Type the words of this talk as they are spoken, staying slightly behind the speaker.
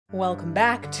Welcome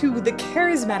back to the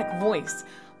charismatic voice.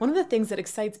 One of the things that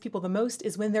excites people the most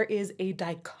is when there is a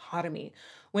dichotomy,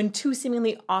 when two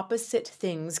seemingly opposite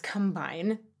things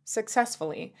combine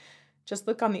successfully. Just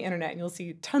look on the internet and you'll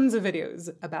see tons of videos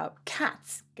about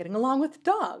cats getting along with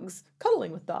dogs,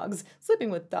 cuddling with dogs, sleeping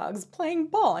with dogs, playing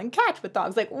ball and catch with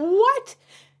dogs. Like, what?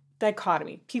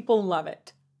 Dichotomy. People love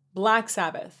it. Black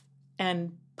Sabbath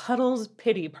and Puddles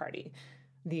Pity Party,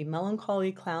 the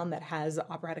melancholy clown that has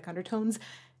operatic undertones.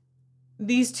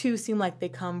 These two seem like they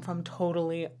come from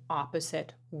totally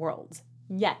opposite worlds.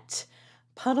 Yet,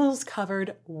 Puddles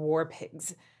covered War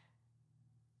Pigs.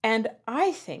 And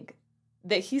I think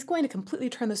that he's going to completely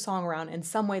turn the song around in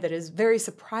some way that is very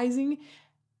surprising.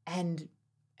 And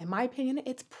in my opinion,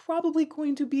 it's probably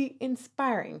going to be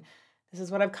inspiring. This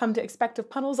is what I've come to expect of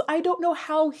Puddles. I don't know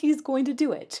how he's going to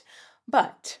do it,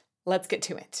 but let's get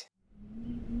to it.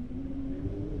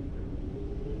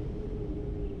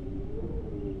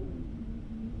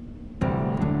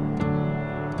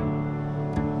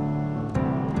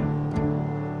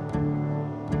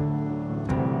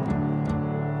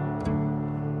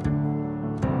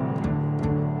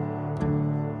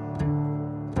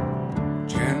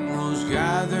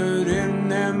 Gathered in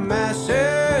their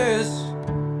masses,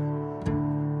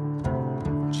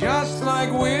 just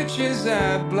like witches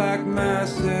at black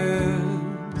masses.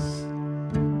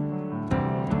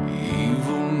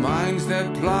 Evil minds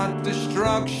that plot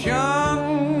destruction,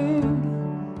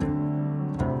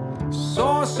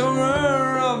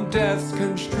 sorcerer of death's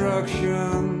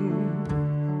construction.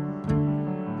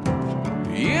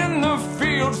 In the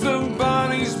fields the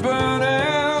bodies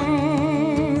burning,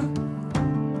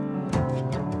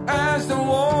 as the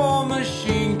war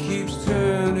machine keeps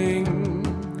turning.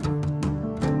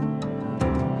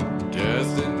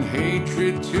 Death and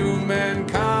hatred to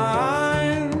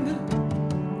mankind,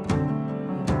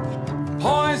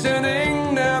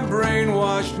 poisoning their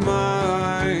brainwashed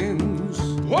minds.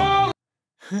 Whoa!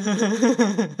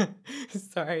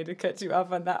 Sorry to cut you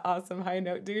off on that awesome high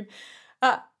note, dude.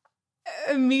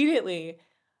 Immediately,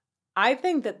 I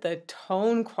think that the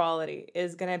tone quality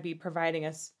is going to be providing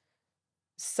us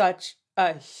such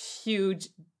a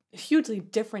hugely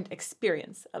different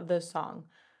experience of the song,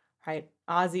 right?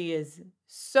 Ozzy is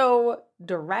so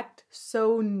direct,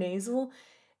 so nasal.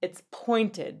 It's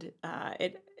pointed.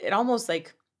 It almost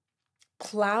like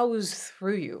plows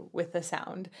through you with the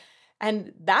sound.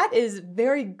 And that is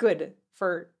very good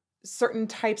for certain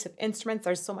types of instruments.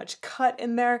 There's so much cut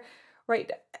in there,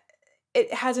 right?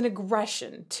 It has an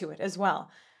aggression to it as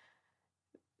well.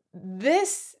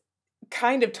 This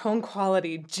kind of tone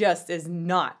quality just is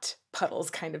not Puddles'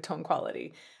 kind of tone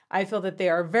quality. I feel that they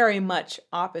are very much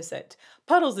opposite.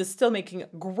 Puddles is still making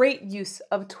great use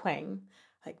of twang,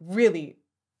 like really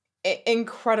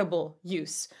incredible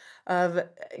use of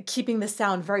keeping the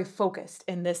sound very focused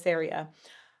in this area.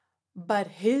 But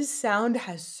his sound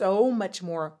has so much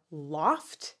more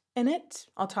loft in it.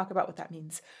 I'll talk about what that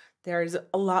means. There's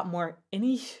a lot more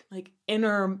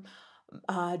inner,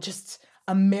 just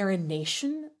a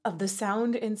marination of the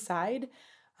sound inside.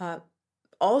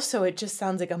 Also, it just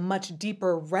sounds like a much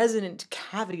deeper resonant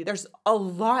cavity. There's a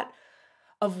lot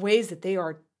of ways that they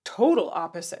are total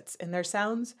opposites in their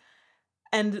sounds.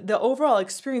 And the overall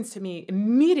experience to me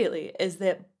immediately is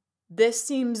that this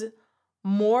seems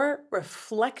more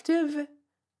reflective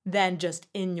than just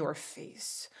in your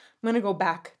face. I'm going to go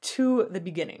back to the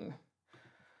beginning.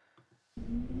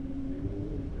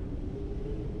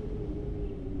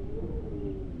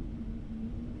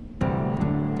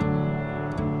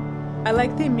 I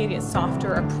like the immediate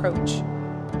softer approach,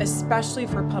 especially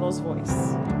for Puddles'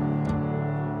 voice.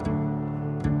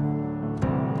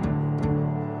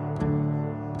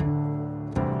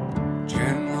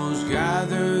 Generals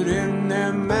gathered in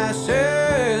their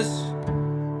masses,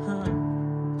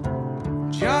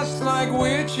 just like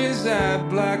witches at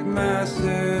black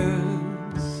masses.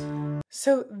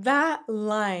 So that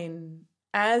line,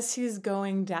 as he's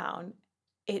going down,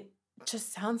 it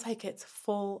just sounds like it's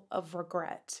full of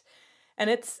regret. And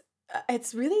it's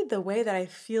really the way that I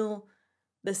feel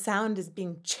the sound is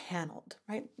being channeled,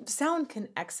 right? Sound can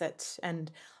exit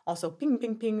and also ping,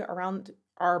 ping, ping around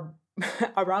our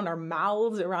around our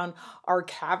mouths, around our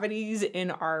cavities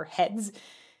in our heads.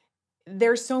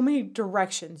 There's so many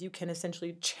directions you can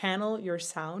essentially channel your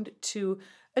sound to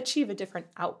achieve a different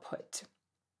output.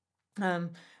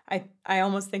 I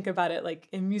almost think about it like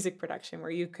in music production,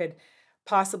 where you could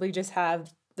possibly just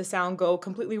have the sound go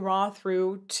completely raw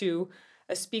through to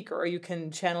a speaker, or you can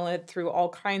channel it through all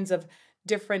kinds of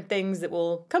different things that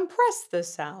will compress the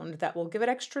sound, that will give it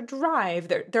extra drive.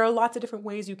 There are lots of different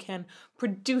ways you can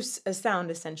produce a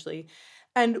sound, essentially.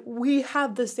 And we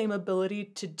have the same ability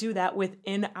to do that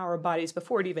within our bodies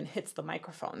before it even hits the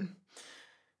microphone.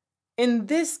 In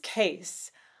this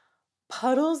case,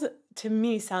 Puddles to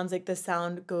me sounds like the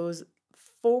sound goes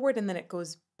forward and then it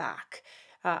goes back.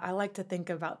 I like to think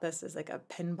about this as like a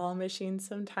pinball machine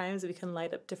sometimes. We can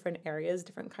light up different areas,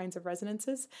 different kinds of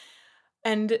resonances.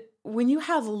 And when you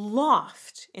have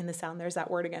loft in the sound, there's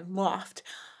that word again, loft.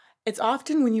 It's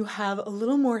often when you have a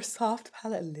little more soft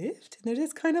palate lift, and they're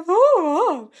just kind of,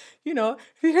 you know,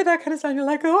 if you hear that kind of sound, you're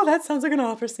like, oh, that sounds like an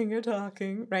opera singer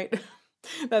talking, right?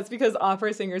 That's because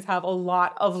opera singers have a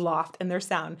lot of loft in their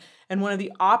sound. And one of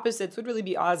the opposites would really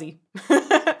be Ozzy.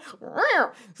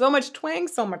 So much twang,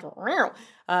 so much.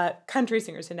 Country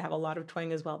singers tend to have a lot of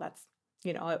twang as well. That's,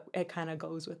 you know, it kind of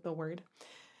goes with the word.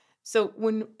 So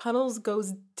when Puddles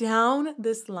goes down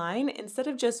this line, instead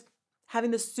of just having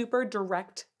the super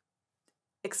direct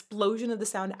explosion of the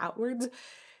sound outwards,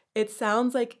 it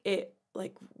sounds like it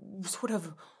like sort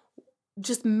of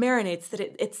just marinates, that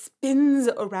it spins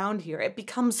around here. It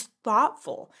becomes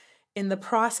thoughtful in the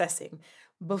processing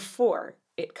before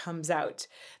it comes out.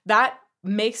 That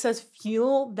makes us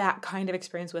feel that kind of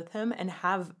experience with him and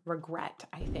have regret,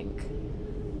 I think.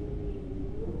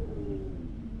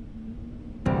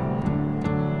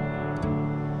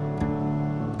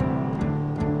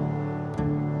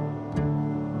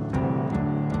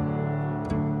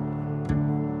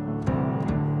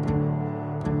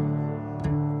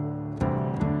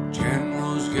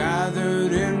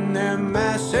 Gathered in their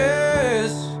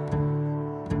masses,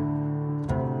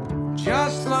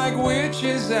 just like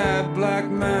witches at black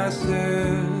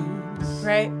masses.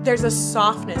 Right? There's a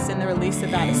softness in the release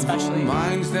of that, especially.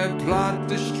 Minds that plot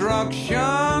destruction,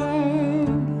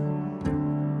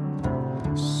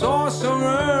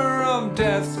 sorcerer of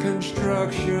death's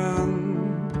construction.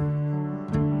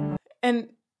 And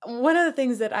one of the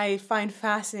things that I find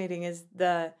fascinating is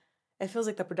it feels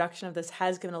like the production of this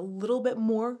has given a little bit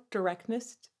more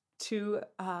directness to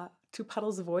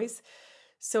Puddles' voice.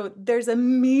 So there's a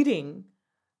meeting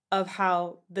of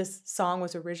how this song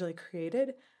was originally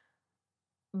created,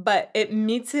 but it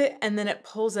meets it and then it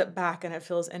pulls it back and it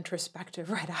feels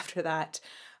introspective right after that.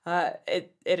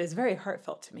 It is very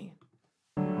heartfelt to me.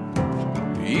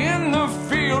 In the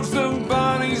fields, the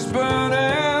bodies burning.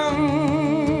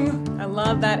 I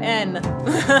love that N.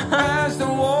 As the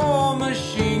war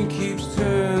machine keeps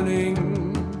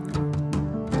turning,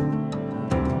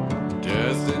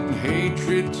 death and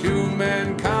hatred to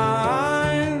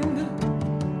mankind,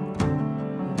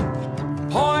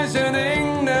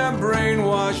 poisoning their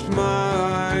brainwashed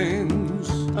minds.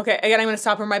 Okay, again, I'm going to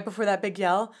stop him right before that big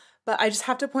yell, but I just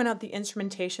have to point out the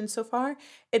instrumentation so far.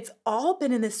 It's all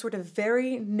been in this sort of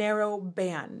very narrow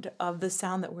band of the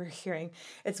sound that we're hearing.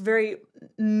 It's very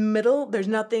middle. There's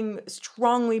nothing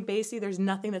strongly bassy. There's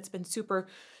nothing that's been super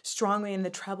strongly in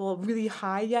the treble really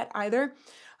high yet either.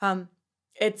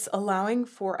 It's allowing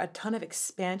for a ton of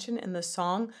expansion in the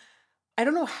song. I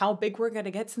don't know how big we're going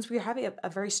to get since we're having a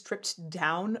very stripped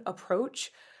down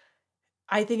approach.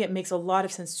 I think it makes a lot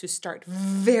of sense to start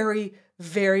very,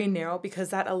 very narrow because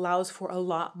that allows for a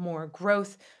lot more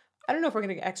growth. I don't know if we're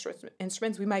going to get extra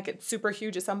instruments. We might get super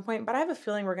huge at some point, but I have a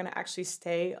feeling we're going to actually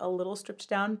stay a little stripped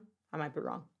down. I might be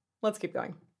wrong. Let's keep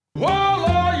going. Whoa,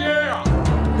 oh, yeah.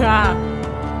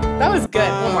 That was good.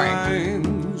 One more.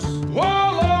 Whoa,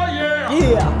 oh, yeah.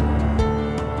 Yeah.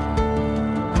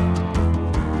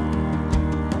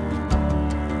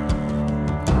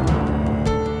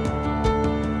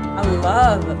 I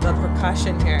love the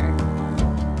percussion here.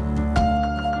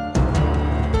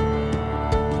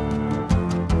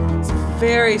 It's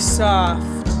very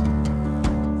soft.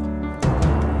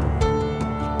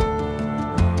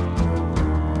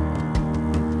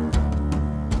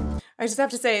 I just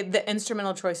have to say the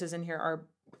instrumental choices in here are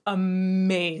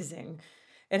amazing.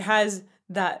 It has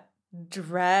that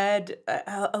dread,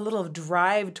 a little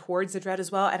drive towards the dread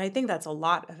as well. And I think that's a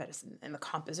lot of it in the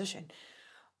composition.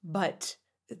 But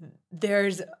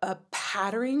there's a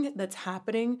patterning that's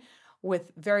happening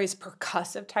with various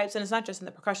percussive types. And it's not just in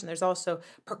the percussion. There's also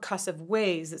percussive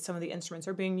ways that some of the instruments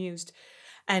are being used.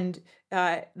 And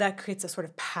that creates a sort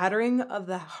of patterning of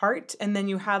the heart. And then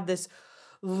you have this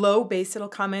low bass that'll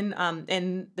come in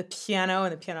the piano.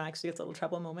 And the piano actually gets a little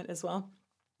treble moment as well.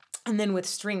 And then with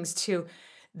strings too,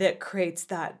 that creates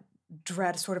that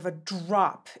dread, sort of a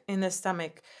drop in the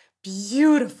stomach.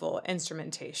 Beautiful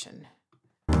instrumentation.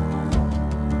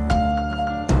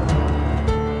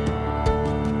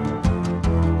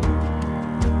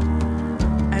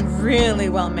 Really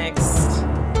well mixed.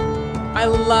 I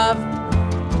love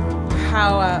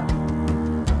how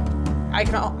I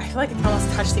feel like I can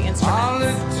almost touch the instrument.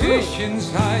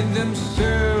 Politicians hide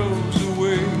themselves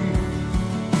away.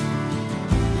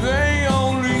 They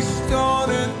only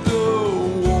started the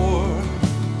war.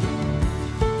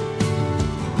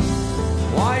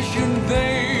 Why shouldn't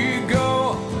they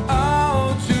go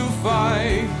out to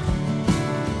fight?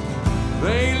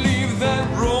 They leave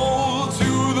that role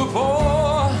to the poor.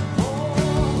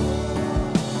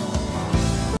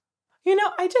 You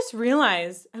know, I just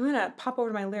realized, I'm going to pop over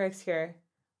to my lyrics here.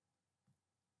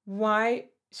 Why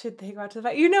should they go out to the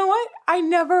fight? You know what? I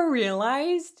never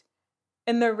realized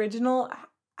in the original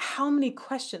how many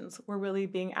questions were really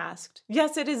being asked.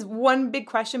 Yes, it is one big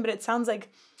question, but it sounds like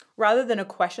rather than a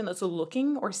question that's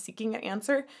looking or seeking an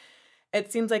answer,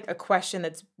 it seems like a question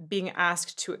that's being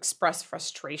asked to express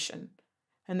frustration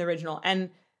in the original.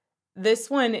 And this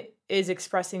one is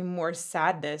expressing more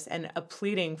sadness and a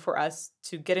pleading for us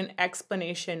to get an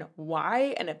explanation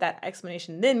why. And if that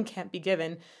explanation then can't be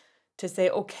given, to say,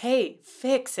 okay,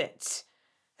 fix it.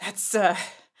 That's, I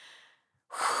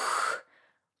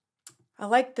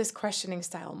like this questioning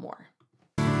style more.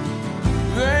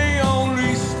 They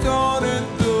only started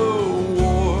the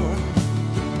war.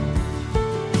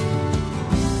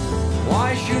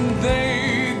 Why shouldn't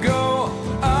they go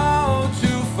out to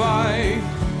fight?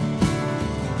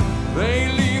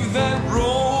 They leave that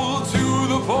role to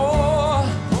the poor.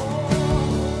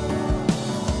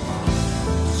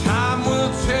 Time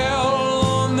will tell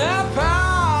on their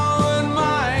power and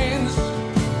minds,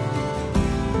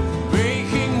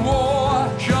 making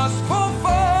war just for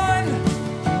fun,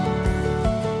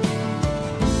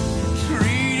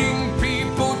 treating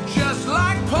people just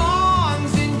like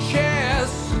pawns in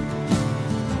chess.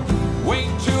 Wait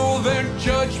till their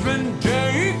judgment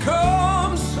day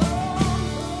comes.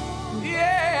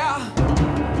 Yeah.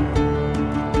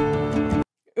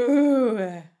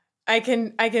 Ooh. I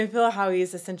can feel how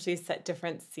he's essentially set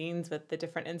different scenes with the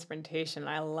different instrumentation.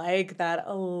 I like that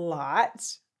a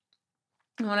lot.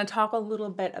 I want to talk a little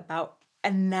bit about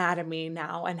anatomy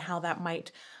now and how that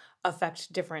might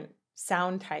affect different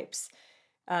sound types.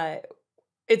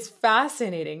 It's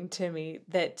fascinating to me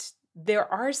that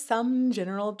there are some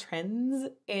general trends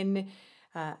in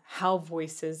how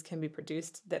voices can be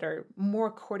produced that are more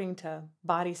according to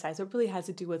body size. It really has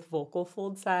to do with vocal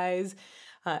fold size.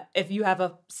 If you have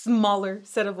a smaller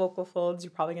set of vocal folds,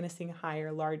 you're probably going to sing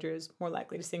higher. Larger is more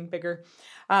likely to sing bigger.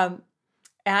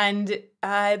 And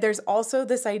there's also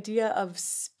this idea of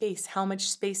space, how much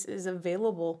space is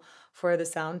available for the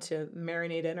sound to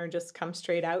marinate in or just come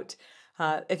straight out.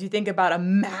 If you think about a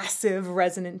massive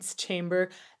resonance chamber,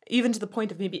 even to the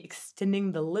point of maybe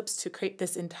extending the lips to create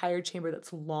this entire chamber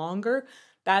that's longer,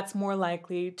 that's more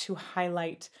likely to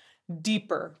highlight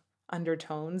deeper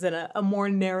undertones, and a more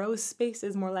narrow space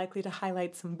is more likely to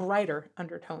highlight some brighter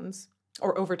undertones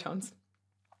or overtones.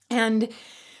 And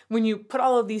when you put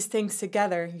all of these things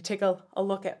together, you take a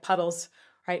look at Puddles,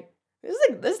 right? This is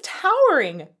like this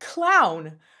towering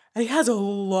clown, and he has a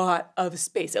lot of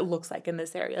space, it looks like, in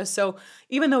this area. So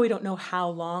even though we don't know how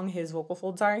long his vocal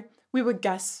folds are, we would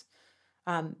guess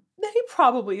that he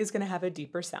probably is going to have a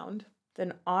deeper sound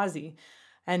than Ozzy.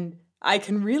 And I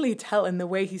can really tell in the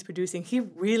way he's producing, he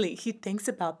thinks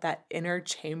about that inner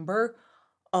chamber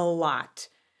a lot.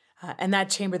 And that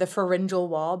chamber, the pharyngeal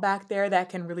wall back there, that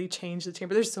can really change the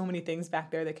chamber. There's so many things back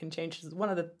there that can change. One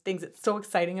of the things that's so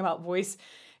exciting about voice,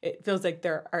 it feels like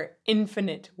there are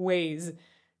infinite ways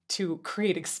to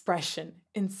create expression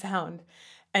in sound.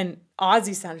 And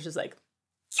Ozzy's sound is just like,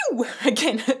 phew,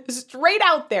 again, straight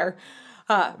out there.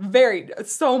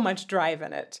 So much drive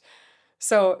in it.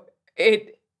 So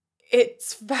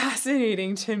it's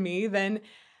fascinating to me. Then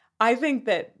I think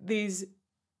that these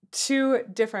two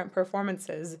different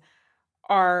performances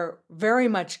are very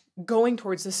much going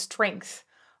towards the strength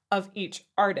of each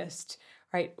artist,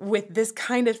 right? With this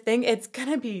kind of thing, it's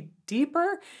gonna be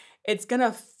deeper. It's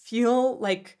gonna feel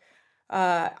like,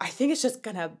 I think it's just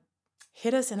gonna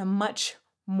hit us in a much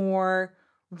more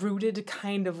rooted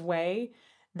kind of way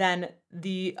than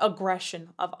the aggression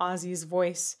of Ozzy's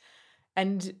voice.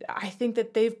 And I think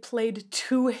that they've played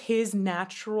to his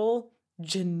natural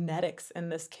genetics in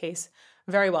this case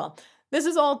very well. This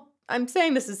is all, I'm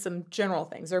saying this is some general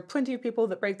things. There are plenty of people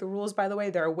that break the rules, by the way.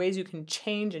 There are ways you can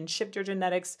change and shift your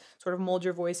genetics, sort of mold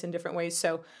your voice in different ways.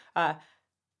 So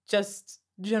just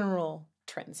general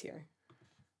trends here.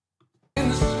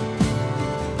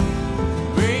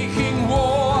 Making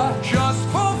war just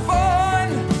for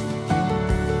fun.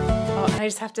 Oh, and I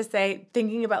just have to say,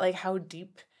 thinking about like how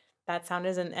deep that sound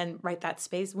is and right, that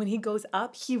space, when he goes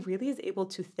up, he really is able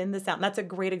to thin the sound. That's a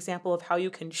great example of how you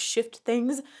can shift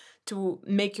things to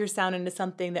make your sound into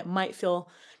something that might feel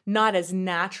not as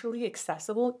naturally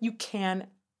accessible, you can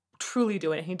truly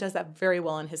do it. And he does that very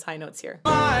well in his high notes here.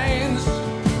 Minds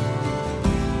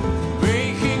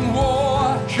making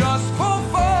war just for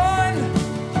fun,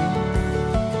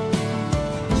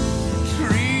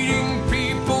 treating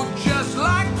people just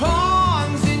like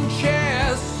pawns in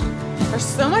chess. There's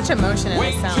so much emotion in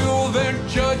Wait this sound. till their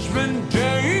judgment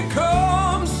day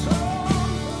comes.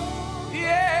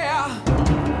 Yeah.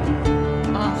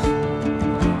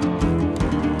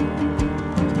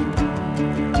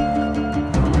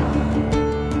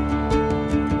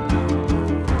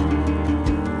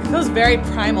 It feels very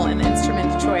primal in the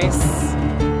instrument choice.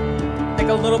 Like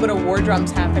a little bit of war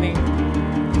drums happening.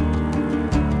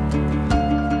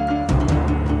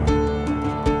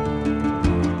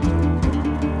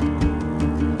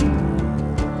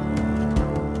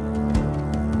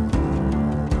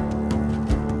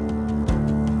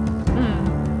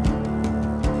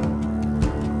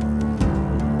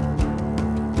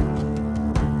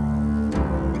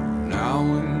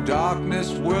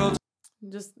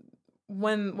 Just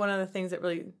one of the things that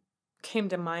really came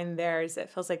to mind there is it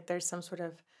feels like there's some sort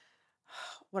of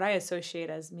what I associate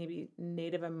as maybe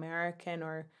Native American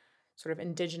or sort of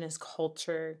indigenous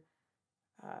culture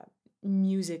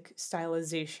music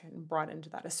stylization brought into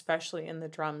that, especially in the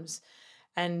drums.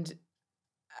 And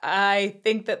I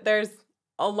think that there's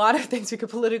a lot of things we could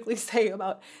politically say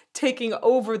about taking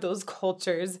over those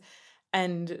cultures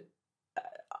and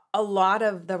a lot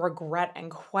of the regret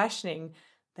and questioning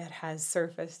that has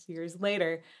surfaced years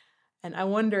later. And I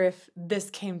wonder if this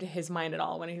came to his mind at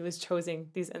all when he was choosing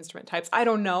these instrument types. I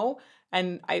don't know.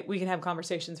 And we can have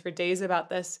conversations for days about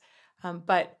this.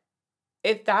 But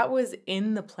if that was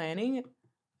in the planning, I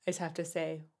just have to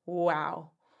say,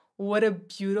 wow, what a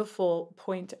beautiful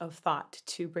point of thought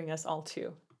to bring us all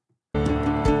to.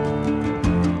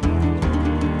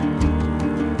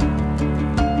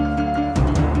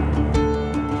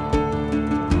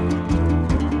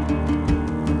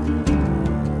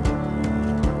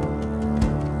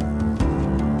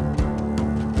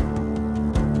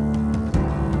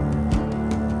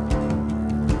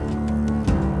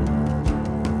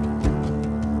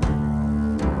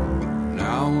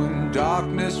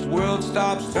 Darkness world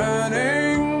stops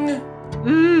turning.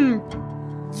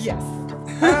 Yes.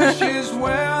 Ashes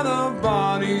where the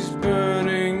body's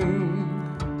burning.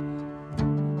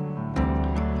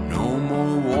 No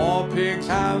more war pigs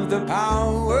have the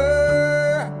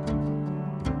power.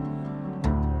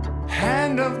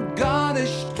 Hand of God has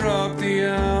struck the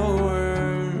hour.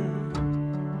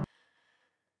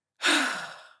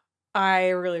 I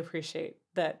really appreciate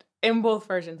that in both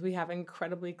versions we have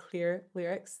incredibly clear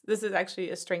lyrics. This is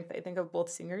actually a strength, I think, of both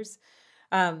singers.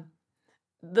 The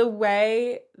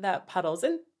way that Puddles,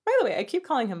 and by the way, I keep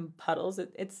calling him Puddles,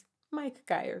 it's Mike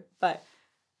Geyer, but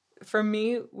for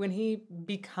me, when he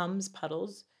becomes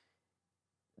Puddles,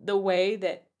 the way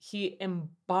that he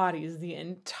embodies the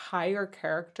entire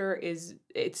character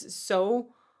it's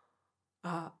so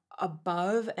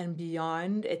above and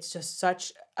beyond. It's just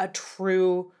such a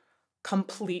true,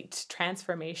 complete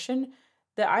transformation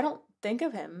that I don't think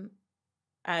of him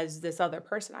as this other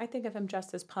person. I think of him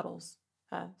just as Puddles.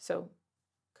 So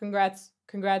congrats,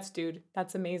 dude.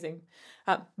 That's amazing.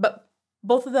 But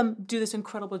both of them do this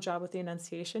incredible job with the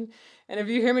enunciation. And if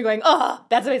you hear me going, oh,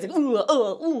 that's amazing, ooh,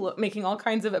 ooh, ooh, making all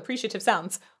kinds of appreciative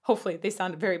sounds, hopefully they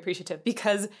sound very appreciative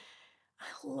because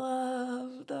I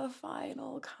love the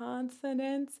final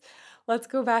consonants. Let's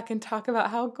go back and talk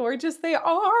about how gorgeous they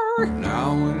are.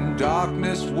 Now when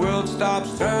darkness world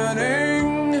stops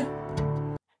turning.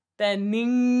 The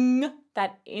ning,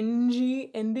 that ng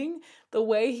ending, the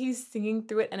way he's singing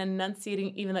through it and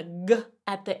enunciating even the g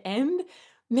at the end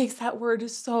makes that word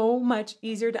so much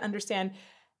easier to understand.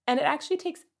 And it actually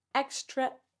takes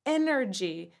extra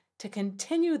energy to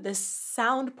continue this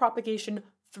sound propagation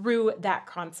through that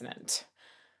consonant.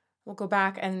 We'll go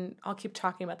back and I'll keep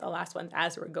talking about the last ones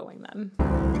as we're going then.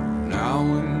 Now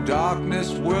when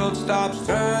darkness world stops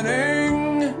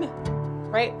turning.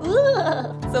 Right?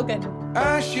 Ugh, so good.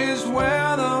 Ashes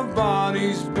where the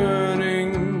body's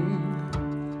burning.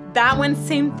 That one,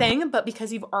 same thing, but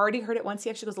because you've already heard it once, he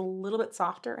actually goes a little bit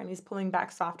softer and he's pulling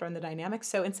back softer on the dynamics.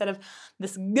 So instead of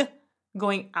this g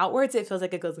going outwards, it feels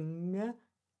like it goes ng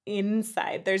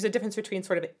inside. There's a difference between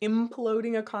sort of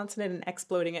imploding a consonant and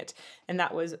exploding it. And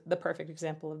that was the perfect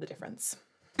example of the difference.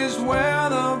 Is where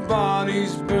the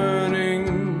body's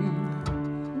burning.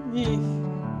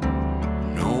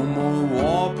 No more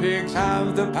war pigs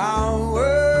have the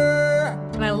power.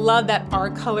 And I love that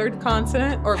R-colored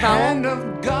consonant or vowel. Hand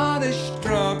of God has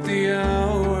struck the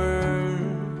hour.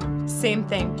 Same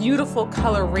thing. Beautiful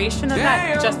coloration of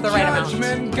that, just the right amount.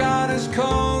 Judgment, God is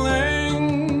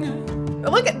calling.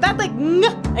 Look at that, like,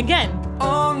 again.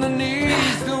 On the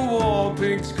knees, the war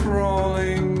pigs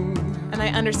crawling. And I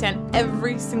understand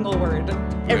every single word.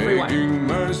 Everyone. Begging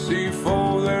mercy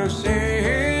for their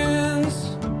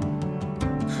sins.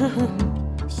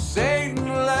 Satan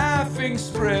laughing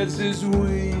spreads his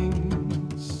wings.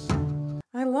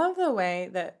 I love the way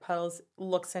that Puddles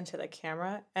looks into the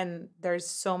camera and there's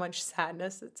so much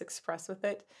sadness that's expressed with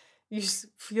it. You just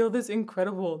feel this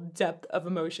incredible depth of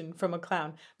emotion from a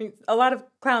clown. I mean, a lot of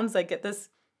clowns like get this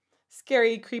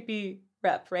scary, creepy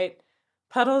rep, right?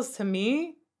 Puddles to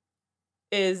me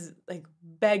is like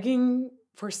begging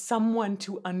for someone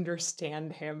to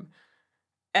understand him.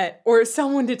 Or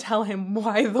someone to tell him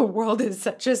why the world is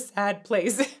such a sad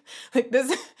place. Like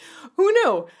this, who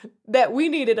knew that we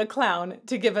needed a clown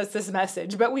to give us this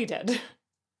message, but we did.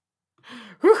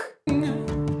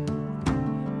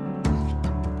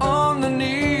 On the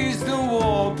knees, the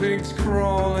war pigs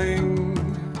crawling.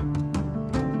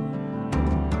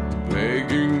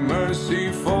 Begging mercy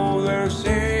for their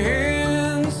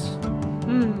sins.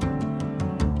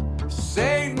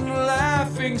 Satan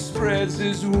laughing spreads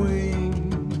his wings.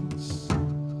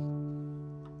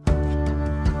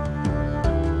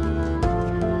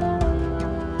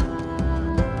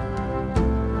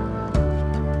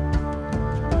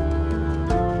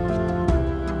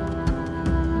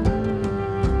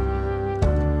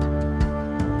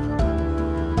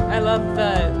 I love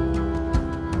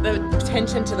the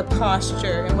attention to the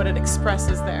posture and what it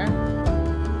expresses there.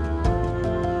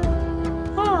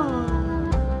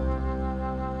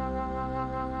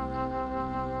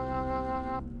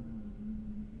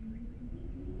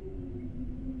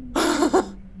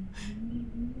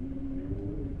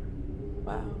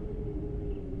 Wow.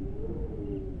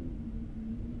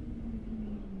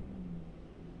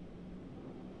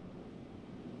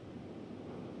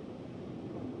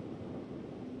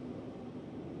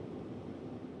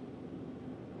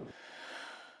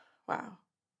 Wow.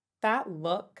 That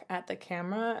look at the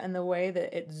camera and the way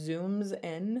that it zooms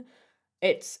in,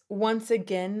 it's once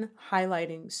again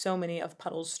highlighting so many of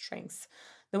Puddles' strengths.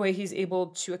 The way he's able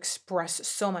to express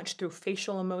so much through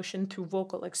facial emotion, through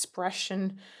vocal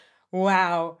expression.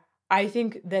 Wow. I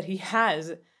think that he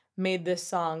has made this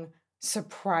song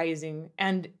surprising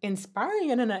and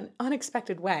inspiring in an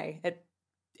unexpected way.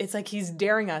 It's like he's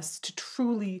daring us to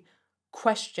truly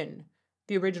question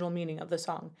the original meaning of the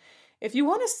song. If you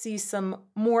want to see some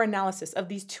more analysis of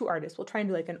these two artists, we'll try and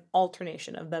do like an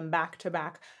alternation of them back to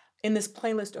back in this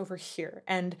playlist over here.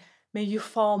 And may you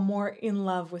fall more in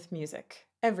love with music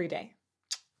every day.